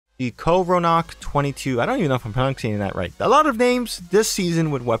the Coronach-22. I don't even know if I'm pronouncing that right. A lot of names this season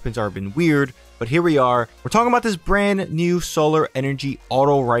with weapons are been weird, but here we are. We're talking about this brand new Solar Energy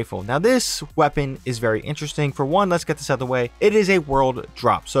Auto Rifle. Now this weapon is very interesting. For one, let's get this out of the way. It is a world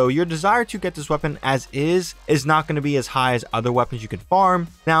drop. So your desire to get this weapon as is not going to be as high as other weapons you can farm.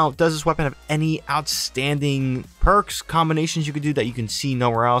 Now, does this weapon have any outstanding perks, combinations you could do that you can see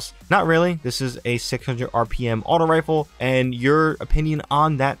nowhere else? Not really. This is a 600 RPM auto rifle, and your opinion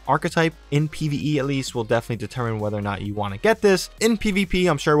on that archetype in PvE at least will definitely determine whether or not you want to get this. In PvP,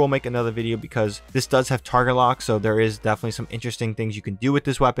 I'm sure we'll make another video because this does have target lock, so there is definitely some interesting things you can do with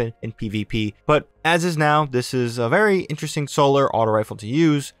this weapon in PvP. But as is now, this is a very interesting solar auto rifle to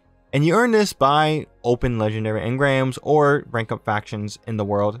use, and you earn this by open legendary engrams or rank up factions in the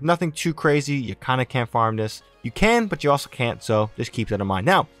world. Nothing too crazy. You kind of can't farm this. You can, but you also can't, so just keep that in mind.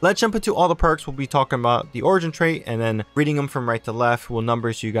 Now, let's jump into all the perks. We'll be talking about the origin trait and then reading them from right to left. We'll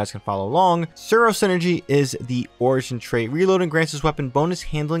number so you guys can follow along. Zero Synergy is the origin trait. Reloading grants this weapon bonus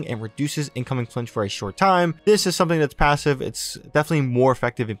handling and reduces incoming flinch for a short time. This is something that's passive. It's definitely more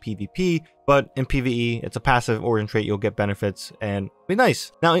effective in PvP, but in PvE, it's a passive origin trait. You'll get benefits and be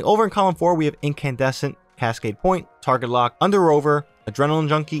nice. Now, over in column 4, we have Incandescent, Cascade Point, Target Lock, Under Rover, Adrenaline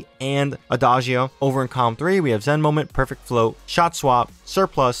Junkie, and Adagio. Over in column 3, we have Zen Moment, Perfect Float, Shot Swap,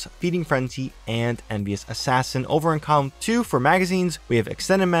 Surplus, Feeding Frenzy, and Envious Assassin. Over in column 2 for magazines, we have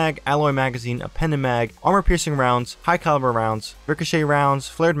Extended Mag, Alloy Magazine, Appended Mag, Armor Piercing Rounds, High Caliber Rounds, Ricochet Rounds,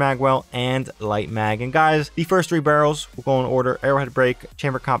 Flared Magwell, and Light Mag. And guys, the first 3 barrels will go in order: Arrowhead Break,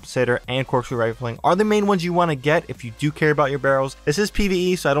 Chamber Compensator, and Corkscrew Rifling are the main ones you want to get if you do care about your barrels. This is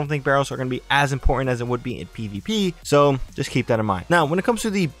PvE, so I don't think barrels are going to be as important as it would be in PvP, so just keep that in mind. Now, when it comes to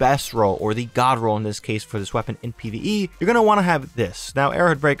the best roll, or the God roll in this case for this weapon in PvE, you're going to want to have this. Now,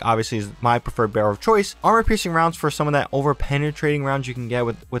 Arrowhead Break obviously is my preferred barrel of choice. Armor Piercing Rounds for some of that over penetrating rounds you can get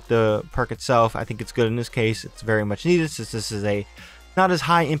with the perk itself. I think it's good in this case. It's very much needed since this is a not as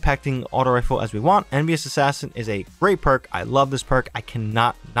high impacting auto rifle as we want. Envious Assassin is a great perk. I love this perk. I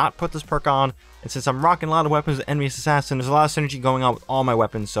cannot not put this perk on. And since I'm rocking a lot of weapons with Envious Assassin, there's a lot of synergy going on with all my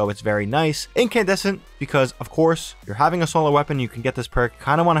weapons, so it's very nice. Incandescent, because of course, you're having a solar weapon, you can get this perk.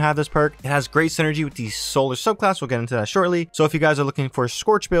 Kind of want to have this perk. It has great synergy with the solar subclass. We'll get into that shortly. So if you guys are looking for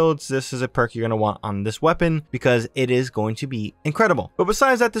Scorch builds, this is a perk you're going to want on this weapon because it is going to be incredible. But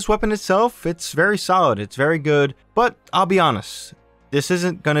besides that, this weapon itself, it's very solid. It's very good, but I'll be honest, this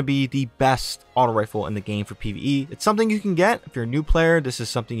isn't going to be the best auto rifle in the game for PvE. It's something you can get. If you're a new player, this is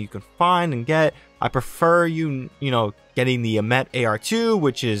something you can find and get. I prefer you know, getting the Amet AR2,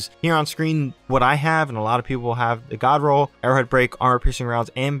 which is here on screen what I have, and a lot of people have the God Roll, Arrowhead Break, Armor Piercing Rounds,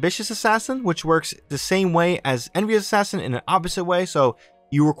 Ambitious Assassin, which works the same way as Envious Assassin in an opposite way. So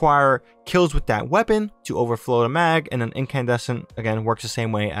you require kills with that weapon to overflow the mag, and an Incandescent, again, works the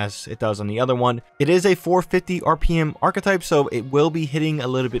same way as it does on the other one. It is a 450 RPM archetype, so it will be hitting a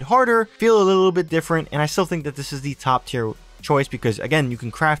little bit harder, feel a little bit different, and I still think that this is the top tier choice because, again, you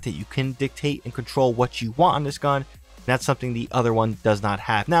can craft it, you can dictate and control what you want on this gun. That's something the other one does not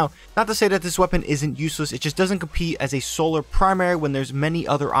have. Now, not to say that this weapon isn't useless, it just doesn't compete as a solar primary when there's many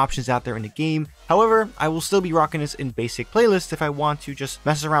other options out there in the game. However, I will still be rocking this in basic playlists if I want to just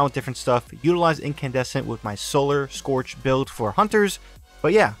mess around with different stuff, utilize Incandescent with my Solar Scorch build for hunters.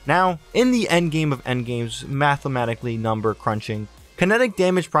 But yeah, now, in the end game of endgames, mathematically number crunching, kinetic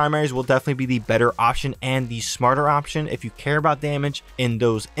damage primaries will definitely be the better option and the smarter option if you care about damage in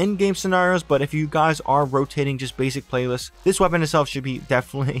those endgame scenarios. But if you guys are rotating just basic playlists, this weapon itself should be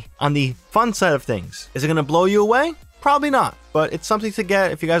definitely on the fun side of things. Is it going to blow you away? Probably not, but it's something to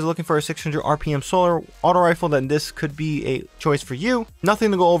get. If you guys are looking for a 600 RPM solar auto rifle, then this could be a choice for you. Nothing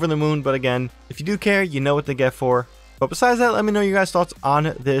to go over the moon, but again, if you do care, you know what to get for. But besides that, let me know your guys' thoughts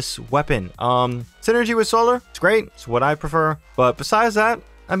on this weapon. Synergy with solar, it's great. It's what I prefer. But besides that,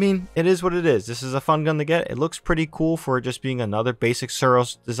 I mean, it is what it is. This is a fun gun to get. It looks pretty cool for just being another basic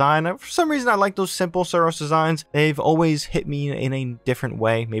Suros design. For some reason, I like those simple Suros designs. They've always hit me in a different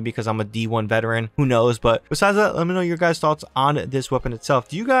way. Maybe because I'm a D1 veteran. Who knows? But besides that, let me know your guys' thoughts on this weapon itself.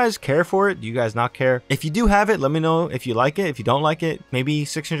 Do you guys care for it? Do you guys not care? If you do have it, let me know if you like it. If you don't like it, maybe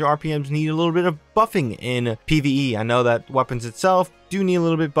 600 RPMs need a little bit of buffing in PvE. I know that weapons itself do need a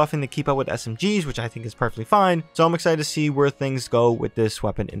little bit buffing to keep up with SMGs, which I think is perfectly fine. So I'm excited to see where things go with this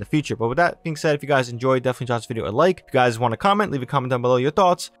weapon in the future. But with that being said, if you guys enjoyed, definitely drop this video a like. If you guys want to comment, leave a comment down below your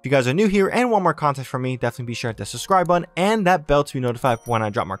thoughts. If you guys are new here and want more content from me, definitely be sure to hit the subscribe button and that bell to be notified when I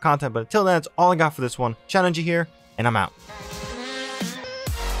drop more content. But until then, that's all I got for this one. Challenge you here, and I'm out.